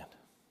promised land.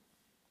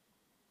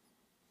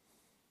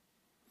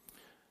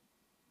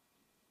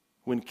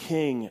 When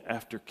king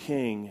after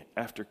king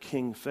after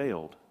king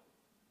failed,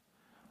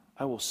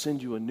 I will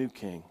send you a new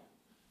king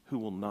who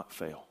will not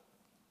fail.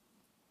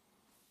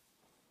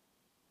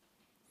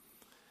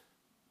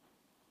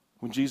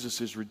 When Jesus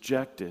is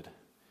rejected,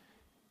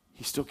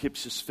 he still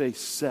keeps his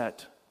face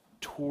set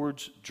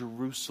towards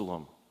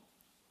Jerusalem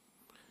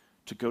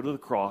to go to the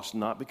cross,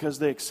 not because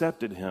they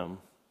accepted him,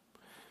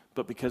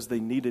 but because they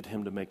needed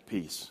him to make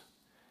peace.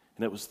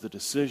 And it was the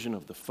decision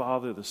of the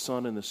Father, the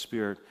Son, and the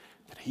Spirit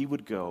that he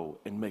would go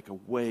and make a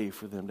way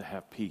for them to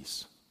have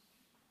peace.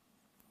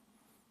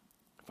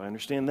 If I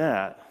understand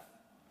that,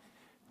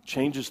 it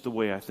changes the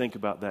way I think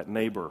about that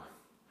neighbor,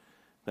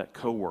 that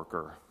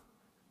coworker,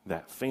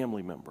 that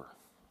family member.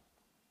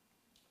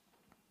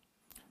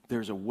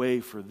 There's a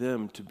way for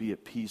them to be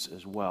at peace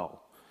as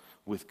well,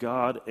 with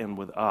God and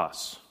with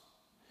us.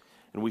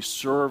 And we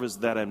serve as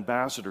that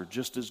ambassador,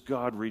 just as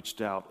God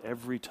reached out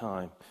every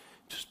time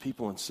to his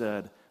people and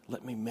said,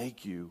 let me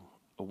make you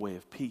a way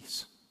of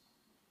peace.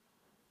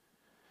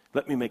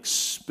 Let me make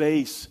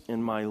space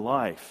in my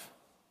life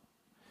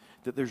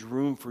that there's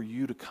room for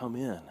you to come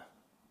in.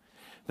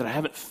 That I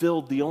haven't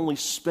filled the only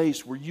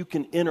space where you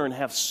can enter and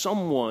have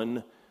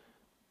someone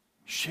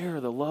share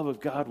the love of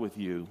God with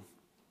you.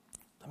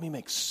 Let me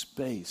make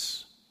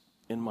space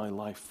in my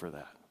life for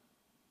that.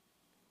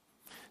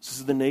 This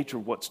is the nature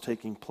of what's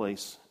taking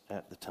place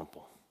at the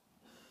temple.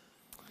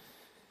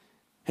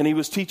 And he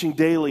was teaching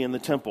daily in the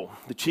temple.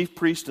 The chief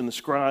priests and the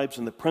scribes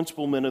and the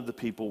principal men of the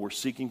people were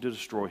seeking to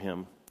destroy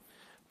him,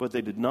 but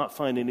they did not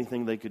find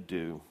anything they could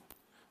do,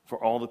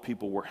 for all the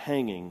people were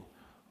hanging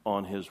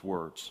on his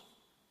words.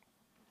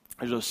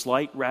 There's a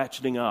slight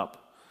ratcheting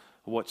up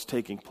of what's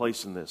taking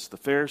place in this. The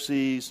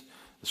Pharisees,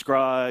 the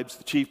scribes,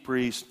 the chief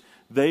priests,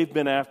 they've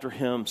been after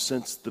him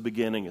since the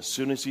beginning. As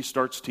soon as he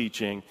starts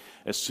teaching,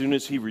 as soon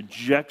as he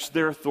rejects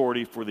their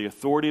authority for the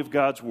authority of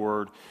God's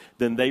word,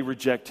 then they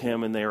reject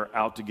him and they are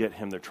out to get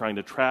him. They're trying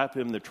to trap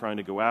him. They're trying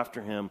to go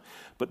after him.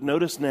 But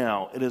notice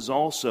now, it is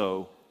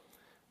also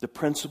the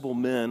principal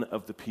men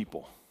of the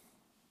people,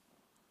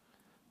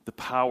 the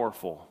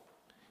powerful,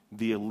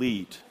 the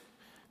elite,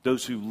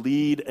 those who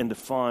lead and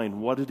define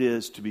what it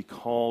is to be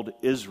called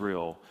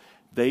Israel.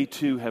 They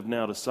too have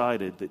now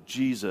decided that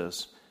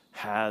Jesus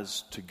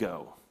has to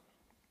go.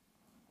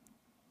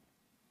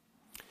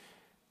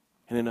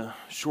 And in a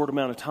short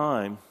amount of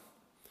time,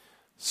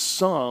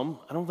 some,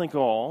 I don't think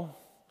all,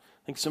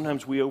 I think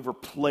sometimes we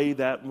overplay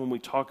that when we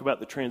talk about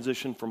the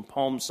transition from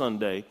Palm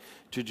Sunday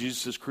to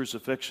Jesus'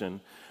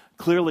 crucifixion.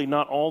 Clearly,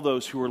 not all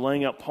those who were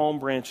laying out palm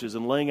branches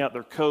and laying out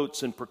their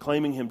coats and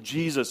proclaiming him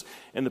Jesus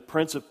and the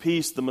Prince of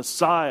Peace, the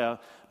Messiah,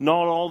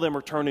 not all of them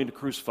are turning to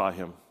crucify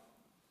him.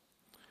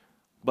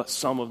 But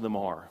some of them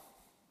are.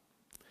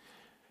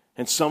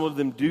 And some of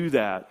them do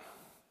that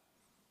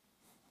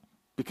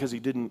because he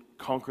didn't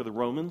conquer the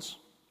Romans.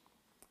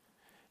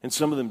 And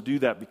some of them do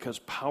that because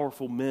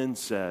powerful men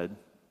said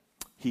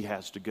he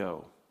has to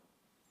go.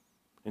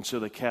 And so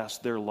they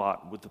cast their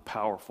lot with the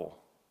powerful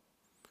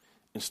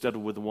instead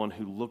of with the one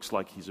who looks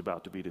like he's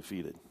about to be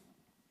defeated.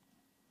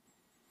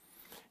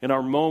 In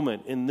our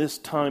moment, in this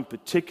time,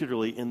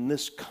 particularly in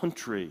this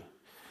country,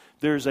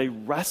 there's a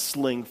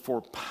wrestling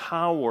for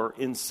power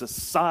in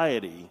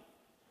society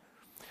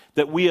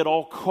that we at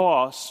all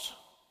costs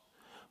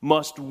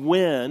must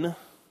win,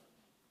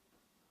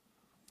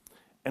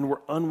 and we're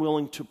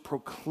unwilling to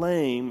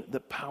proclaim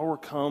that power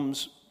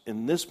comes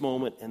in this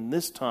moment, in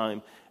this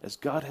time, as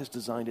God has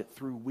designed it,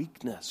 through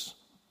weakness.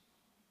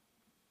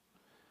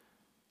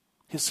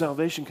 His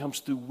salvation comes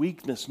through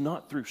weakness,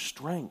 not through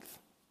strength.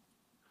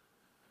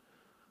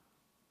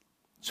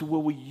 So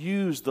will we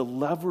use the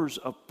levers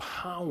of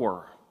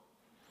power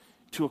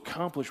to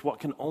accomplish what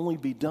can only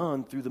be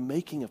done through the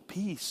making of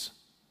peace?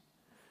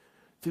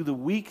 Through the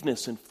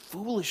weakness and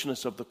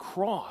foolishness of the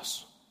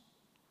cross?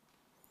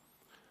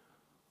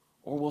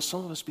 Or will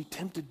some of us be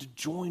tempted to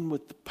join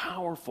with the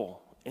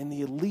powerful and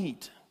the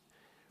elite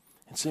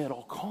and say at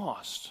all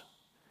costs,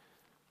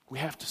 we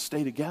have to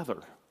stay together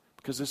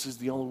because this is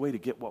the only way to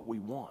get what we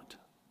want?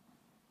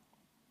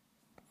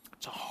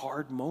 It's a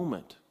hard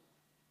moment.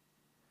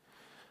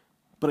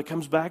 But it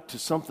comes back to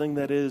something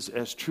that is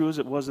as true as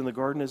it was in the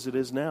garden as it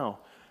is now.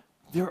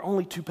 There are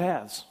only two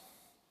paths.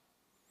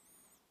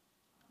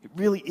 It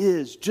really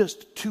is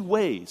just two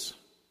ways.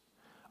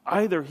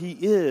 Either he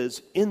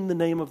is in the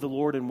name of the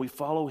Lord and we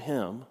follow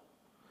him,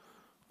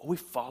 or we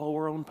follow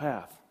our own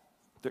path.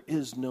 There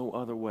is no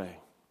other way.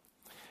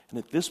 And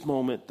at this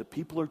moment, the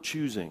people are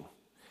choosing,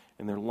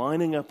 and they're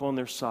lining up on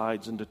their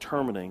sides and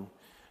determining,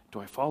 do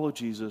I follow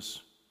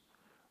Jesus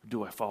or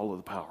do I follow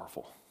the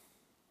powerful?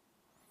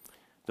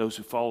 Those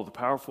who follow the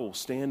powerful will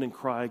stand and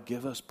cry,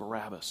 give us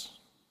Barabbas,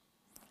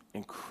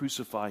 and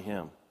crucify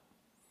him.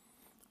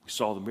 We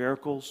saw the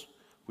miracles.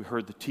 We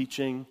heard the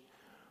teaching,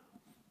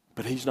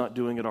 but he's not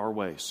doing it our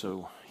way,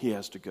 so he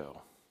has to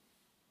go.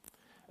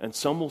 And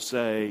some will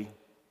say,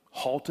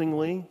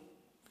 haltingly,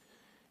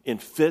 in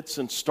fits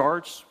and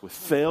starts, with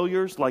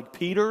failures like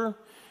Peter,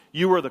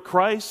 you are the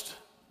Christ.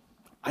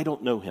 I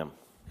don't know him.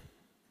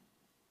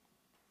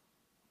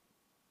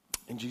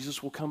 And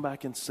Jesus will come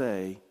back and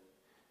say,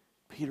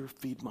 Peter,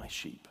 feed my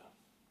sheep.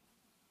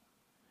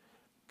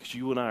 Because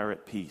you and I are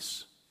at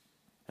peace.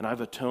 And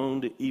I've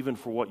atoned even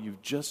for what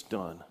you've just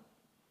done.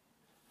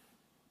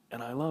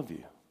 And I love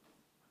you.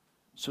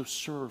 So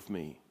serve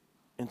me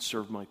and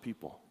serve my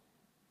people.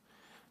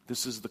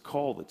 This is the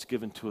call that's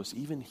given to us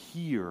even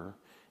here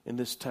in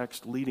this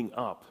text leading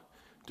up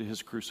to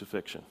his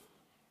crucifixion.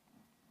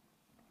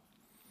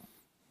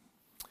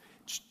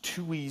 It's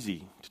too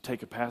easy to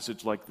take a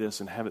passage like this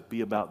and have it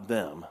be about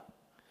them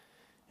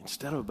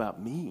instead of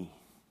about me.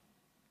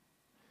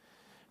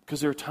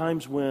 Because there are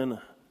times when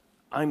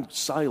I'm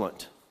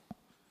silent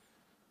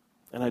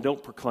and I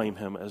don't proclaim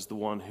him as the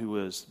one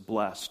who is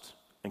blessed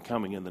and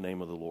coming in the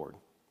name of the Lord.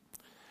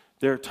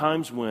 There are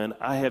times when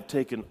I have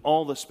taken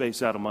all the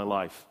space out of my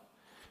life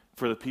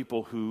for the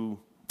people who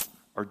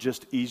are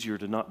just easier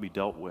to not be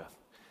dealt with.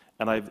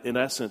 And I've, in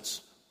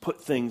essence,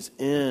 put things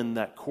in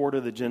that court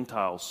of the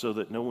Gentiles so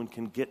that no one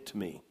can get to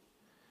me.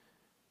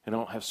 And I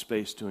don't have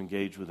space to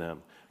engage with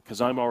them because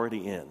I'm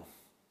already in. And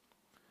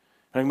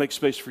I can make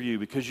space for you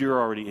because you're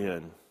already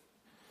in.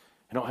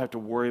 I don't have to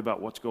worry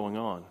about what's going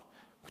on.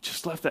 We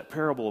just left that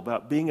parable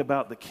about being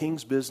about the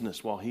king's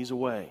business while he's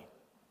away.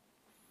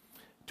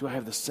 Do I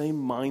have the same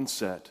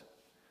mindset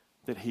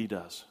that he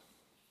does?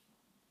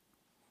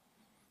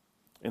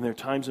 And there are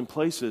times and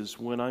places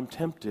when I'm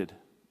tempted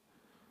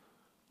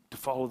to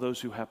follow those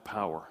who have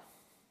power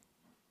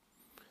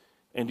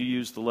and to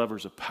use the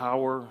levers of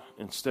power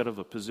instead of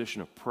a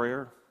position of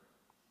prayer,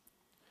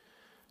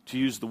 to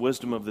use the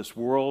wisdom of this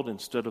world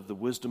instead of the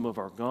wisdom of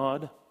our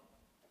God,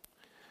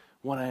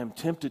 when I am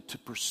tempted to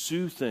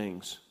pursue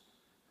things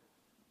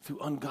through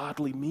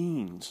ungodly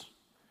means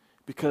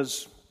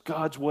because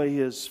God's way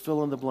is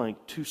fill in the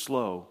blank, too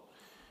slow,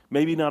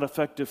 maybe not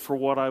effective for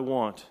what I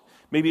want.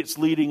 Maybe it's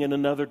leading in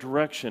another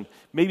direction.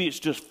 Maybe it's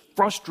just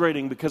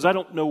frustrating because I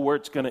don't know where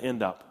it's going to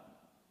end up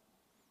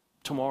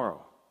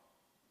tomorrow.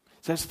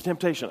 So that's the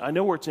temptation. I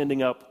know where it's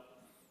ending up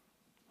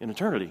in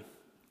eternity.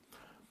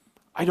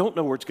 I don't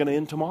know where it's going to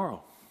end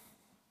tomorrow.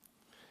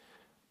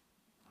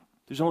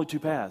 There's only two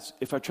paths.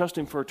 If I trust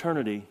him for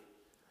eternity,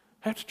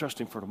 I have to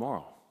trust him for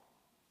tomorrow.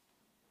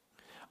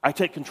 I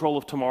take control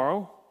of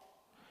tomorrow,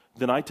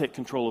 then I take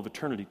control of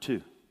eternity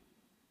too.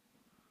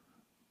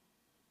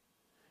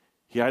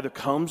 He either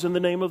comes in the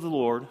name of the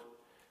Lord,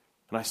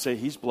 and I say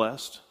he's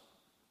blessed,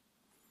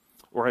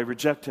 or I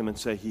reject him and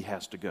say he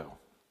has to go.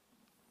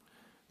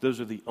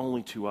 Those are the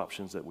only two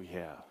options that we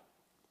have.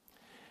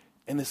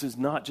 And this is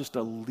not just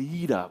a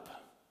lead up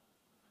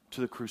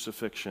to the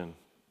crucifixion.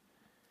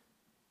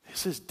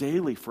 This is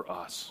daily for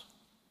us.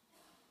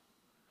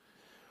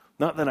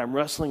 Not that I'm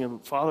wrestling,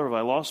 and Father, have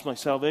I lost my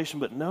salvation?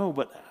 But no,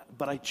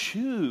 but I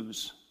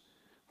choose.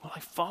 Will I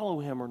follow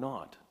him or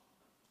not?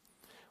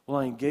 Will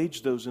I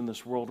engage those in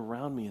this world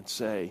around me and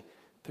say,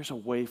 there's a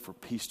way for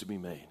peace to be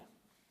made?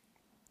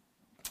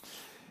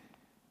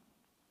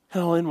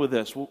 And I'll end with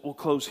this. We'll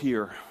close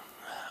here.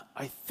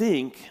 I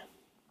think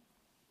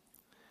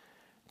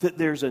that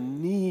there's a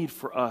need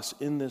for us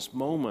in this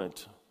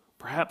moment,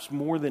 perhaps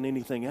more than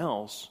anything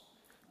else,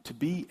 to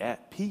be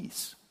at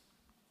peace.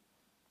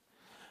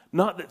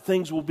 Not that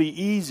things will be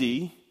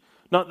easy,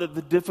 not that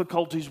the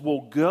difficulties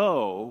will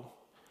go,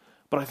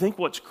 but I think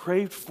what's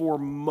craved for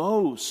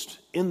most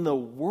in the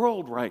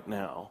world right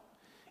now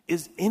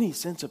is any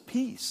sense of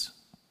peace.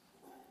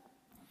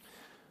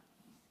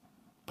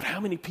 But how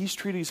many peace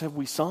treaties have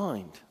we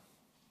signed?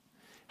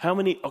 How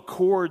many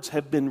accords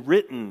have been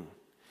written?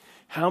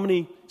 How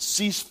many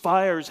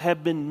ceasefires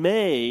have been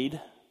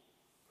made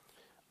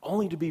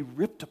only to be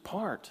ripped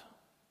apart?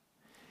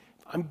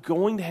 If I'm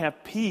going to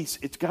have peace,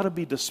 it's got to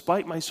be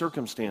despite my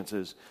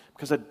circumstances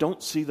because I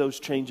don't see those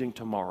changing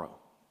tomorrow.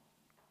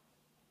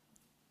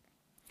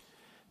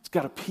 It's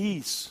got a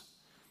peace,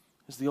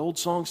 as the old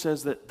song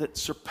says, that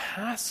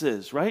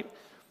surpasses, right?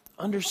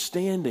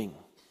 Understanding.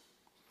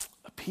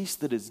 A peace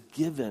that is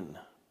given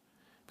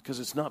because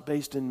it's not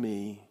based in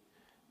me.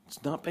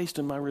 It's not based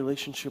in my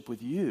relationship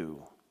with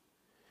you.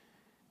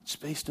 It's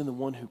based in the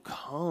one who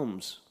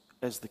comes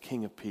as the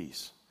King of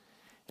Peace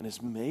and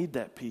has made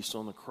that peace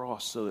on the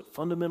cross so that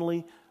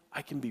fundamentally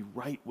I can be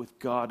right with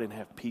God and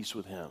have peace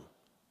with him.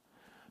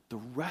 The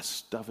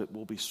rest of it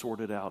will be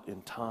sorted out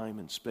in time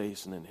and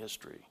space and in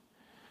history.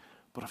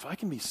 But if I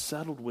can be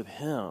settled with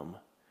him,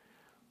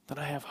 then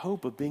I have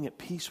hope of being at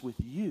peace with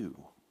you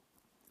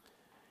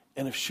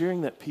and of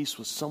sharing that peace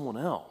with someone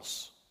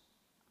else.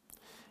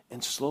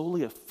 And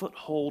slowly a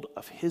foothold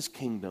of his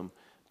kingdom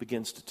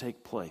begins to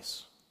take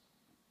place.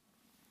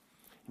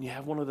 And you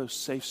have one of those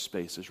safe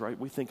spaces, right?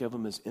 We think of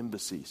them as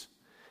embassies.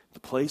 The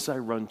place I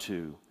run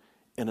to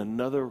in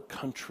another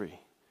country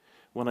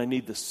when I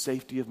need the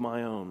safety of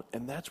my own.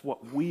 And that's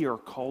what we are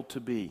called to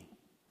be.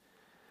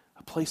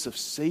 A place of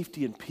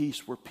safety and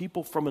peace where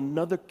people from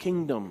another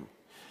kingdom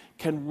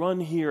can run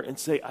here and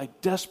say, I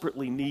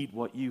desperately need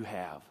what you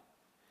have.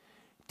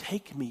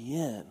 Take me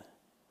in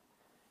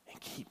and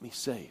keep me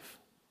safe.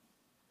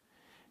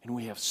 And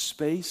we have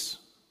space,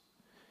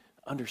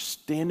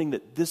 understanding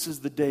that this is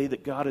the day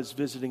that God is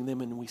visiting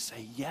them, and we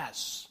say,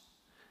 yes,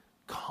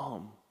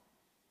 come.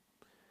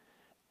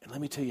 And let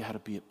me tell you how to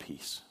be at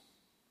peace.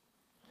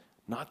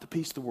 Not the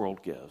peace the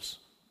world gives,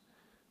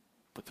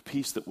 but the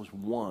peace that was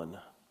won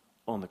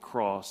on the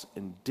cross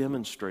and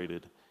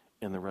demonstrated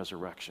in the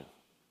resurrection.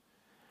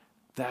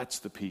 That's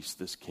the peace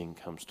this King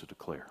comes to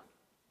declare.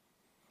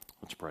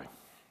 Let's pray.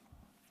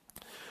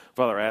 Father,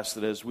 Father, I ask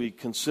that as we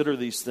consider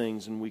these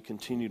things and we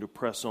continue to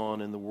press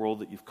on in the world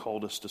that you've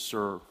called us to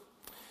serve,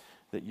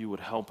 that you would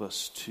help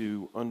us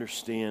to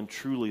understand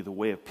truly the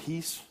way of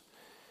peace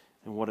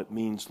and what it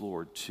means,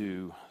 Lord,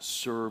 to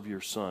serve your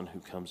Son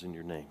who comes in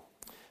your name.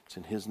 It's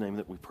in his name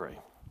that we pray.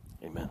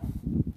 Amen.